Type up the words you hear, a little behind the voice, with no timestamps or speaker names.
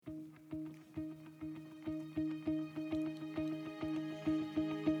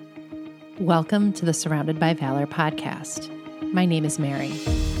Welcome to the Surrounded by Valor podcast. My name is Mary.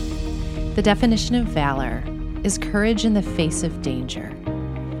 The definition of valor is courage in the face of danger.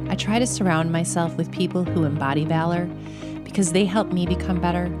 I try to surround myself with people who embody valor because they help me become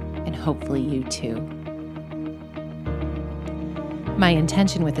better, and hopefully you too. My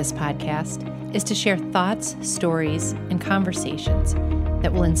intention with this podcast is to share thoughts, stories, and conversations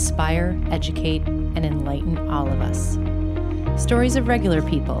that will inspire, educate, and enlighten all of us. Stories of regular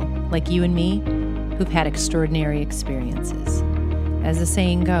people like you and me who've had extraordinary experiences. As the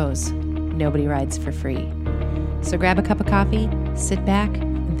saying goes, nobody rides for free. So grab a cup of coffee, sit back,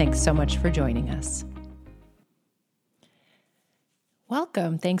 and thanks so much for joining us.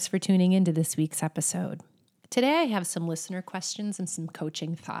 Welcome. Thanks for tuning into this week's episode. Today I have some listener questions and some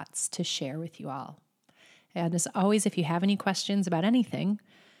coaching thoughts to share with you all. And as always, if you have any questions about anything,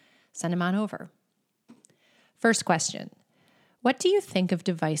 send them on over. First question. What do you think of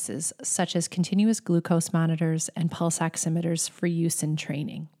devices such as continuous glucose monitors and pulse oximeters for use in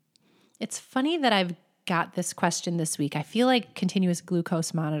training? It's funny that I've got this question this week. I feel like continuous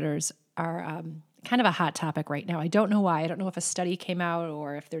glucose monitors are kind of a hot topic right now. I don't know why. I don't know if a study came out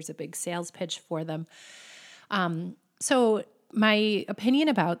or if there's a big sales pitch for them. So my opinion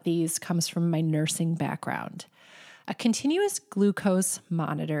about these comes from my nursing background. A continuous glucose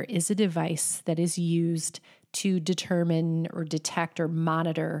monitor is a device that is used to determine or detect or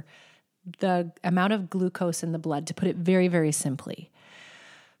monitor the amount of glucose in the blood, to put it very, very simply.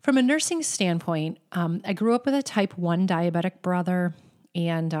 From a nursing standpoint, I grew up with a type 1 diabetic brother,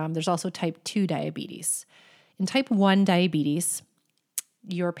 and there's also type 2 diabetes. In type 1 diabetes,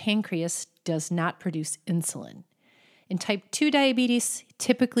 your pancreas does not produce insulin. In type 2 diabetes,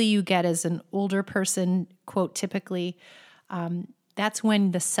 typically you get as an older person, quote, typically, that's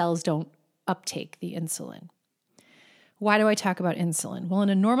when the cells don't uptake the insulin. Why do I talk about insulin? Well, in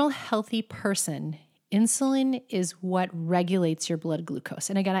a normal, healthy person, insulin is what regulates your blood glucose.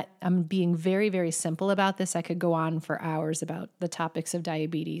 And again, I'm being very, very simple about this. I could go on for hours about the topics of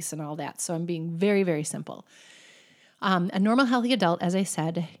diabetes and all that. So I'm being very, very simple. A normal, healthy adult, as I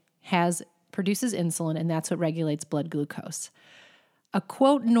said, produces insulin, and that's what regulates blood glucose. A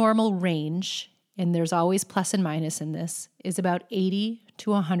quote normal range, and there's always plus and minus in this, is about 80 to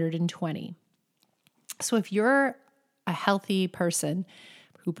 120. So if you're a healthy person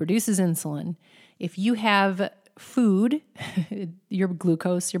who produces insulin, if you have food, your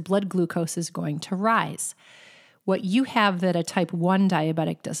blood glucose is going to rise. What you have that a type 1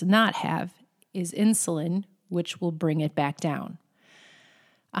 diabetic does not have is insulin, which will bring it back down.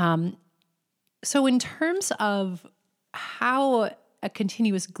 So in terms of how a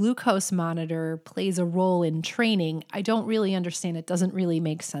continuous glucose monitor plays a role in training, I don't really understand. It doesn't really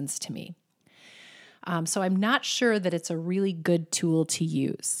make sense to me. So I'm not sure that it's a really good tool to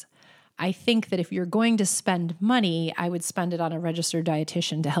use. I think that if you're going to spend money, I would spend it on a registered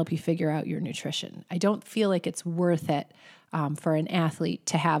dietitian to help you figure out your nutrition. I don't feel like it's worth it for an athlete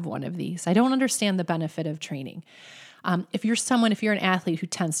to have one of these. I don't understand the benefit of training. If you're an athlete who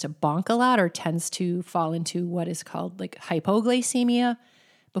tends to bonk a lot or tends to fall into what is called like hypoglycemia,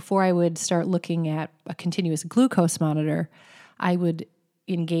 before I would start looking at a continuous glucose monitor, I would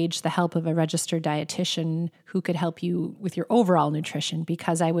engage the help of a registered dietitian who could help you with your overall nutrition,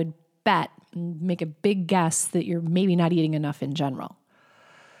 because I would make a big guess that you're maybe not eating enough in general.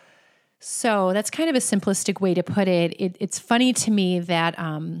 So that's kind of a simplistic way to put it. It's funny to me that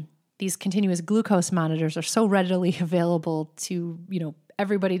these continuous glucose monitors are so readily available to,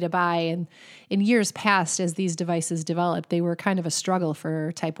 everybody to buy. And in years past, as these devices developed, they were kind of a struggle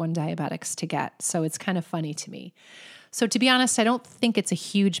for type 1 diabetics to get. So it's kind of funny to me. So to be honest, I don't think it's a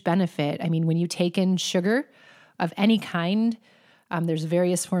huge benefit. I mean, when you take in sugar of any kind, there's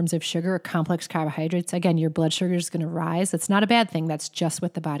various forms of sugar, complex carbohydrates. Again, your blood sugar is going to rise. That's not a bad thing. That's just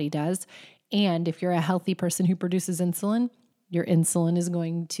what the body does. And if you're a healthy person who produces insulin, your insulin is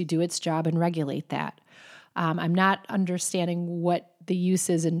going to do its job and regulate that. I'm not understanding what the use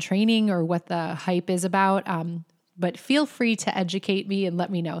is in training or what the hype is about, but feel free to educate me and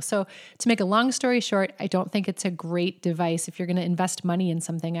let me know. So to make a long story short, I don't think it's a great device. If you're going to invest money in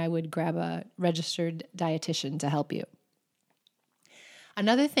something, I would grab a registered dietitian to help you.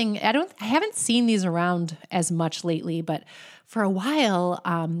 Another thing, I haven't seen these around as much lately, but for a while,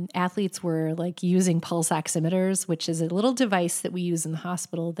 athletes were like using pulse oximeters, which is a little device that we use in the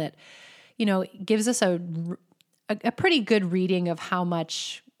hospital that, gives us a pretty good reading of how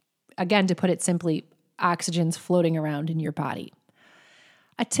much, again, to put it simply, oxygen's floating around in your body.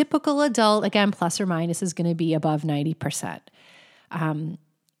 A typical adult, again, plus or minus, is going to be above 90%.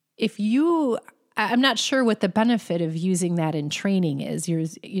 If you I'm not sure what the benefit of using that in training is.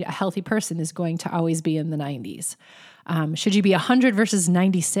 A healthy person is going to always be in the 90s. Should you be 100 versus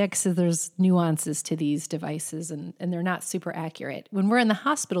 96? There's nuances to these devices, and they're not super accurate. When we're in the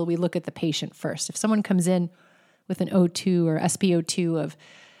hospital, we look at the patient first. If someone comes in with an O2 or SpO2 of,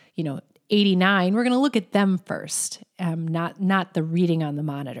 89, we're going to look at them first, not the reading on the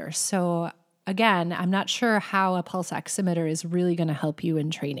monitor. So again, I'm not sure how a pulse oximeter is really going to help you in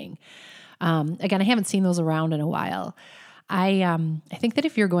training. Again, I haven't seen those around in a while. I think that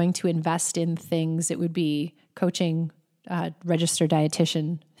if you're going to invest in things, it would be coaching, registered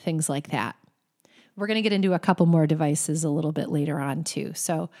dietitian, things like that. We're going to get into a couple more devices a little bit later on too.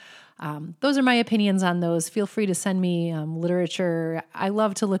 So those are my opinions on those. Feel free to send me literature. I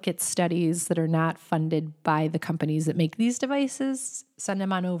love to look at studies that are not funded by the companies that make these devices. Send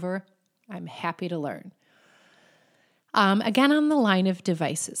them on over. I'm happy to learn. Again, on the line of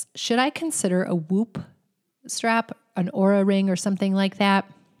devices, should I consider a Whoop strap, an Oura ring, or something like that?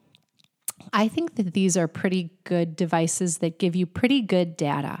 I think that these are pretty good devices that give you pretty good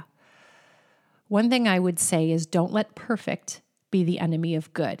data. One thing I would say is don't let perfect be the enemy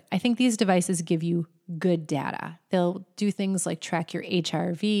of good. I think these devices give you good data. They'll do things like track your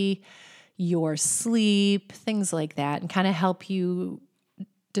HRV, your sleep, things like that, and kind of help you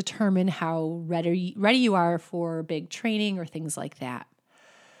determine how ready you are for big training or things like that.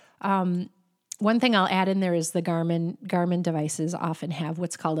 One thing I'll add in there is the Garmin devices often have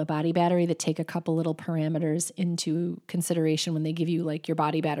what's called a body battery that take a couple little parameters into consideration when they give you like your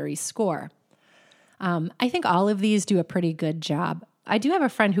body battery score. I think all of these do a pretty good job. I do have a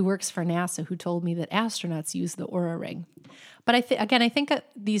friend who works for NASA who told me that astronauts use the Oura ring. But I think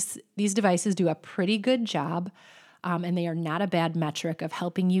these devices do a pretty good job. And they are not a bad metric of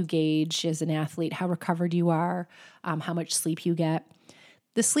helping you gauge as an athlete how recovered you are, how much sleep you get.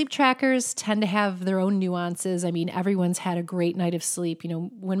 The sleep trackers tend to have their own nuances. I mean, everyone's had a great night of sleep.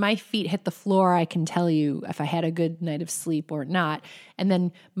 When my feet hit the floor, I can tell you if I had a good night of sleep or not. And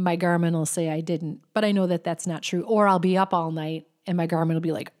then my Garmin will say I didn't, but I know that that's not true. Or I'll be up all night and my Garmin will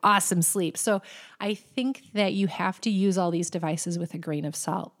be like, awesome sleep. So I think that you have to use all these devices with a grain of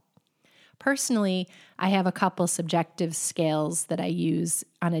salt. Personally, I have a couple subjective scales that I use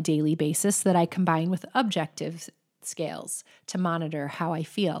on a daily basis that I combine with objective scales to monitor how I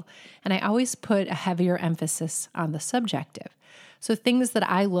feel. And I always put a heavier emphasis on the subjective. So things that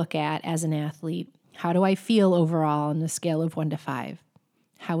I look at as an athlete, how do I feel overall on the scale of 1 to 5?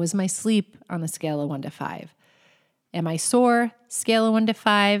 How is my sleep on the scale of 1 to 5? Am I sore? Scale of 1 to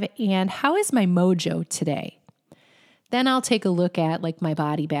 5. And how is my mojo today? Then I'll take a look at like my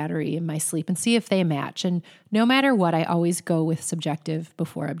body battery and my sleep and see if they match. And no matter what, I always go with subjective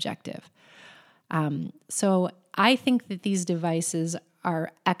before objective. So I think that these devices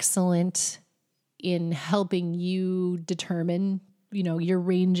are excellent in helping you determine, your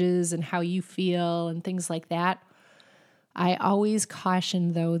ranges and how you feel and things like that. I always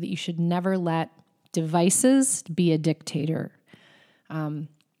caution, though, that you should never let devices be a dictator.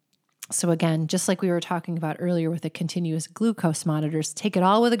 So again, just like we were talking about earlier with the continuous glucose monitors, take it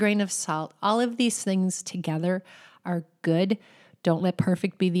all with a grain of salt. All of these things together are good. Don't let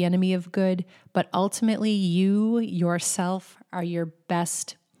perfect be the enemy of good, but ultimately you yourself are your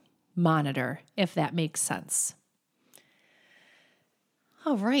best monitor, if that makes sense.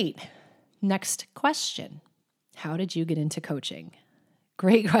 All right, next question. How did you get into coaching?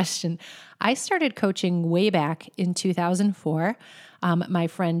 Great question. I started coaching way back in 2004. My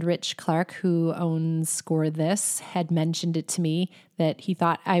friend Rich Clark, who owns Score This, had mentioned it to me that he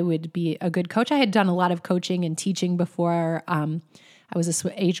thought I would be a good coach. I had done a lot of coaching and teaching before. I was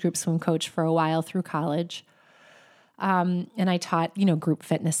a age group swim coach for a while through college. And I taught, group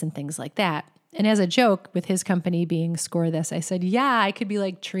fitness and things like that. And as a joke with his company being Score This, I said, yeah, I could be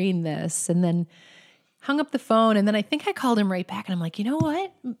like train this. And then hung up the phone. And then I think I called him right back and I'm like, you know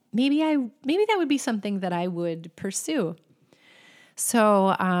what? Maybe that would be something that I would pursue.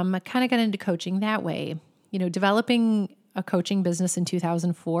 So I kind of got into coaching that way. Developing a coaching business in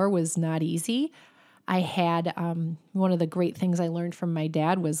 2004 was not easy. I had one of the great things I learned from my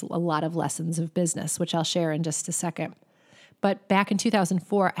dad was a lot of lessons of business, which I'll share in just a second. But back in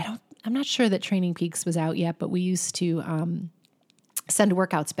 2004, I'm not sure that Training Peaks was out yet, but we used to send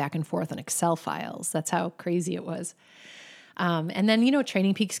workouts back and forth on Excel files. That's how crazy it was. And then,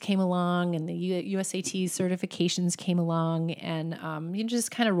 Training Peaks came along and the USAT certifications came along and you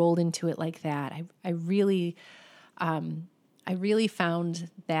just kind of rolled into it like that. I really found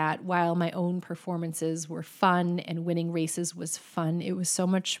that while my own performances were fun and winning races was fun, it was so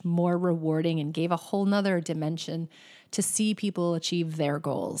much more rewarding and gave a whole nother dimension to see people achieve their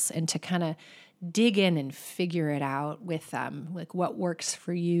goals and to kind of dig in and figure it out with them, like what works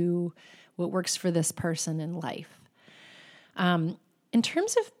for you, what works for this person in life. In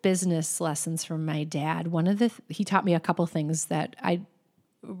terms of business lessons from my dad, he taught me a couple things that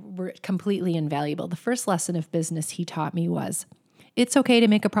were completely invaluable. The first lesson of business he taught me was, it's okay to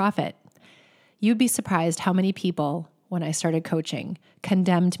make a profit. You'd be surprised how many people, when I started coaching,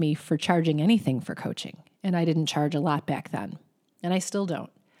 condemned me for charging anything for coaching. And I didn't charge a lot back then. And I still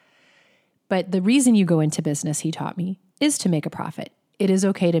don't. But the reason you go into business, he taught me, is to make a profit. It is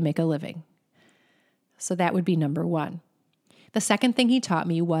okay to make a living. So that would be number one. The second thing he taught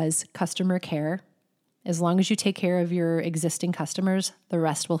me was customer care. As long as you take care of your existing customers, the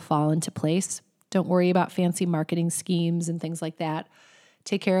rest will fall into place. Don't worry about fancy marketing schemes and things like that.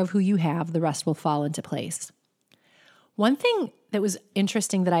 Take care of who you have, the rest will fall into place. One thing that was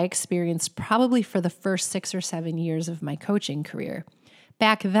interesting that I experienced probably for the first 6 or 7 years of my coaching career,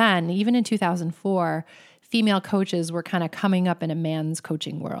 back then, even in 2004, female coaches were kind of coming up in a man's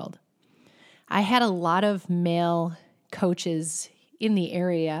coaching world. I had a lot of male coaches in the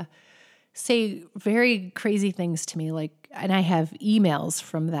area say very crazy things to me, and I have emails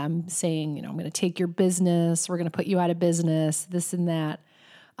from them saying, I'm going to take your business, we're going to put you out of business, this and that.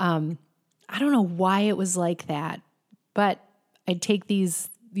 I don't know why it was like that, but I'd take these,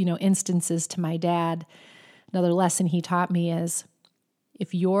 instances to my dad. Another lesson he taught me is,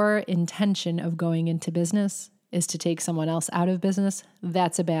 if your intention of going into business is to take someone else out of business,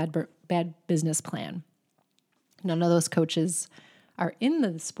 that's a bad business plan. None of those coaches are in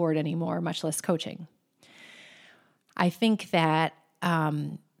the sport anymore, much less coaching. I think that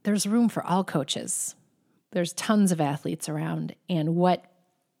there's room for all coaches. There's tons of athletes around, and what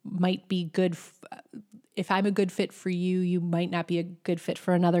might be good, if I'm a good fit for you, you might not be a good fit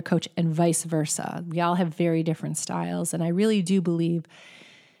for another coach, and vice versa. We all have very different styles, and I really do believe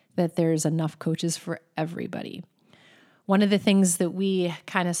that there's enough coaches for everybody. One of the things that we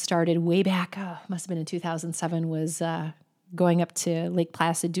kind of started way back, must have been in 2007, was going up to Lake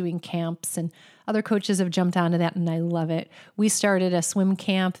Placid doing camps, and other coaches have jumped onto that, and I love it. We started a swim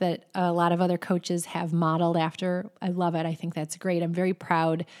camp that a lot of other coaches have modeled after. I love it. I think that's great. I'm very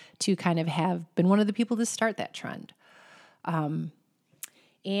proud to kind of have been one of the people to start that trend.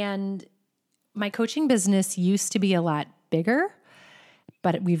 And my coaching business used to be a lot bigger,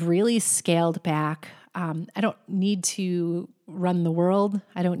 but we've really scaled back. I don't need to run the world.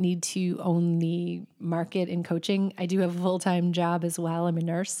 I don't need to own the market in coaching. I do have a full-time job as well. I'm a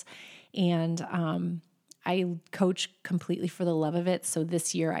nurse, and I coach completely for the love of it. So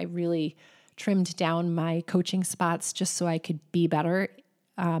this year I really trimmed down my coaching spots just so I could be better.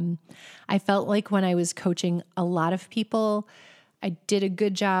 I felt like when I was coaching a lot of people, I did a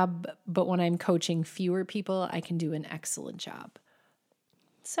good job, but when I'm coaching fewer people, I can do an excellent job.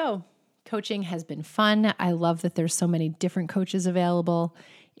 So coaching has been fun. I love that there's so many different coaches available,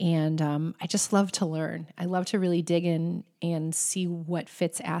 and I just love to learn. I love to really dig in and see what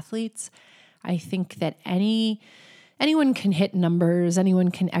fits athletes. I think that anyone can hit numbers, anyone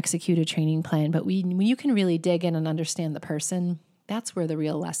can execute a training plan, but when you can really dig in and understand the person, that's where the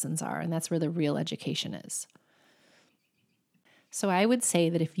real lessons are, and that's where the real education is. So I would say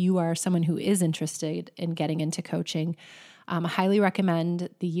that if you are someone who is interested in getting into coaching, I highly recommend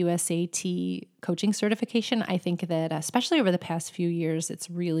the USAT coaching certification. I think that especially over the past few years, it's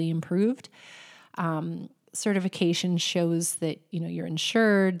really improved. Certification shows that you're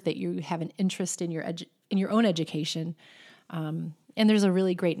insured, that you have an interest in your own education, and there's a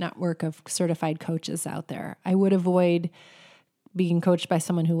really great network of certified coaches out there. I would avoid being coached by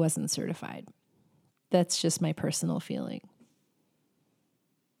someone who wasn't certified. That's just my personal feeling.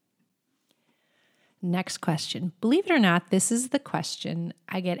 Next question. Believe it or not, this is the question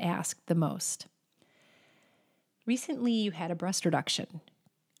I get asked the most. Recently, you had a breast reduction.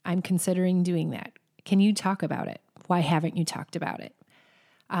 I'm considering doing that. Can you talk about it? Why haven't you talked about it?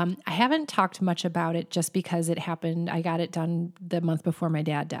 I haven't talked much about it just because it happened. I got it done the month before my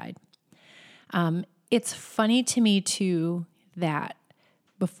dad died. It's funny to me, too, that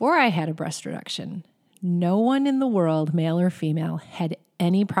before I had a breast reduction, no one in the world, male or female, had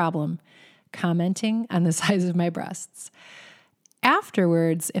any problem commenting on the size of my breasts.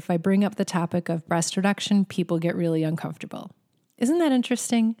 Afterwards, if I bring up the topic of breast reduction, people get really uncomfortable. Isn't that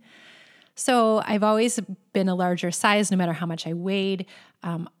interesting? So I've always been a larger size, no matter how much I weighed,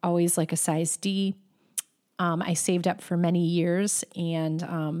 always like a size D. I saved up for many years,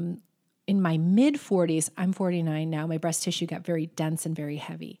 and in my mid-40s, I'm 49 now, my breast tissue got very dense and very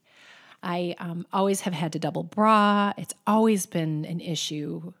heavy. I always have had to double bra. It's always been an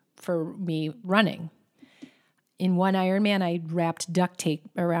issue for me running. In one Ironman, I wrapped duct tape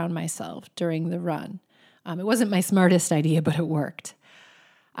around myself during the run. It wasn't my smartest idea, but it worked.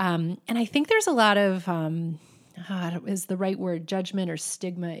 And I think there's a lot of, is the right word, judgment or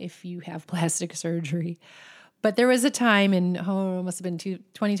stigma if you have plastic surgery. But there was a time it must have been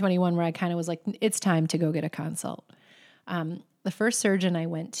 2021 where I kind of was like, it's time to go get a consult. The first surgeon I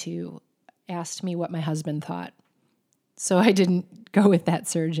went to asked me what my husband thought. So I didn't go with that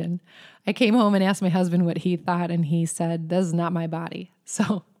surgeon. I came home and asked my husband what he thought, and he said, this is not my body.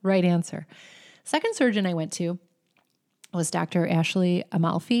 So right answer. Second surgeon I went to was Dr. Ashley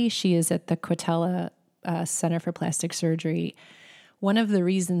Amalfi. She is at the Quatella Center for Plastic Surgery. One of the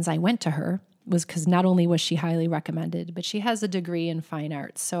reasons I went to her was because not only was she highly recommended, but she has a degree in fine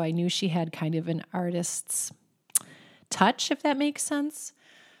arts. So I knew she had kind of an artist's touch, if that makes sense.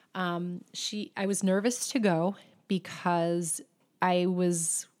 I was nervous to go because I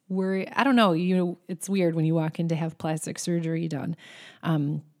was worried. I don't know, it's weird when you walk in to have plastic surgery done.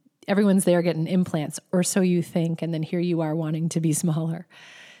 Everyone's there getting implants, or so you think, and then here you are wanting to be smaller.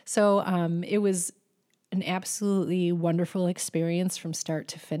 So it was an absolutely wonderful experience from start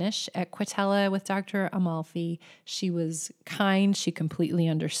to finish at Quatella with Dr. Amalfi. She was kind. She completely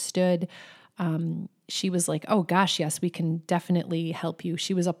understood. She was like, oh gosh, yes, we can definitely help you.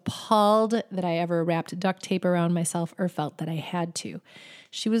 She was appalled that I ever wrapped duct tape around myself or felt that I had to.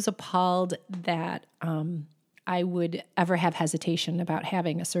 She was appalled that I would ever have hesitation about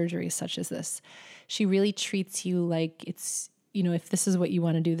having a surgery such as this. She really treats you like it's, if this is what you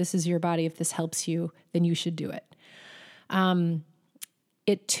want to do, this is your body. If this helps you, then you should do it.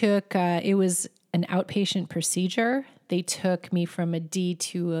 It was an outpatient procedure. They took me from a D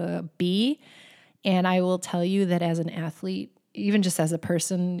to a B. And I will tell you that as an athlete, even just as a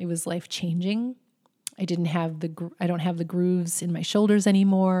person, it was life-changing. I don't have the grooves in my shoulders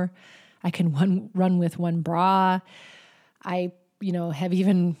anymore. I can run with one bra. I, have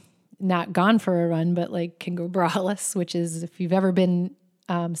even not gone for a run, but can go braless, which is, if you've ever been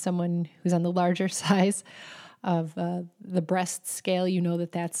someone who's on the larger size of the breast scale,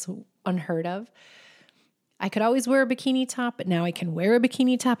 that's unheard of. I could always wear a bikini top, but now I can wear a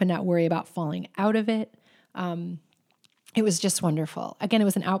bikini top and not worry about falling out of it. It was just wonderful. Again, it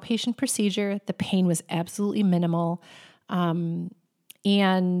was an outpatient procedure. The pain was absolutely minimal.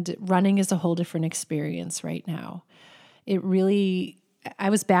 And running is a whole different experience right now.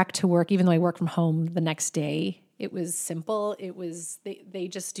 I was back to work, even though I work from home the next day. It was simple. They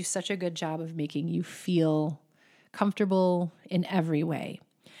just do such a good job of making you feel comfortable in every way.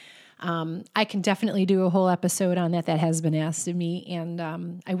 I can definitely do a whole episode on that. That has been asked of me, and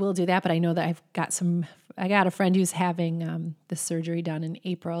I will do that. But I know that I got a friend who's having the surgery done in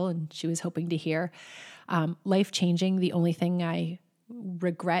April, and she was hoping to hear. Life-changing. The only thing I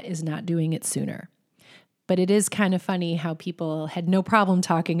regret is not doing it sooner. But it is kind of funny how people had no problem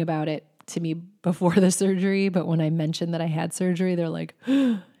talking about it to me before the surgery, but when I mentioned that I had surgery, they're like,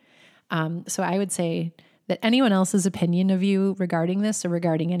 so I would say that anyone else's opinion of you regarding this or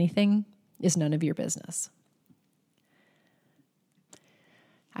regarding anything is none of your business.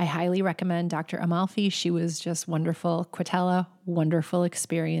 I highly recommend Dr. Amalfi. She was just wonderful. Quatella, wonderful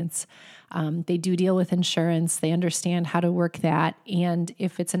experience. They do deal with insurance. They understand how to work that. And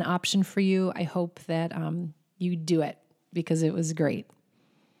if it's an option for you, I hope that you do it because it was great.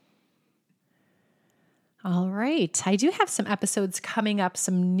 All right. I do have some episodes coming up,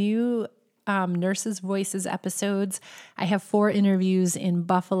 some new Nurses' Voices episodes. I have 4 interviews in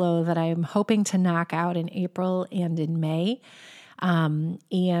Buffalo that I'm hoping to knock out in April and in May.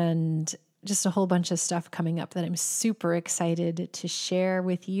 And just a whole bunch of stuff coming up that I'm super excited to share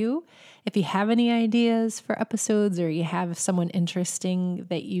with you. If you have any ideas for episodes or you have someone interesting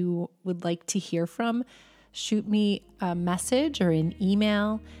that you would like to hear from, shoot me a message or an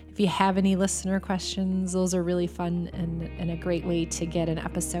email. If you have any listener questions, those are really fun and a great way to get an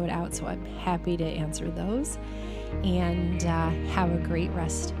episode out. So I'm happy to answer those. And have a great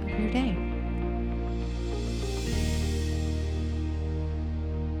rest of your day.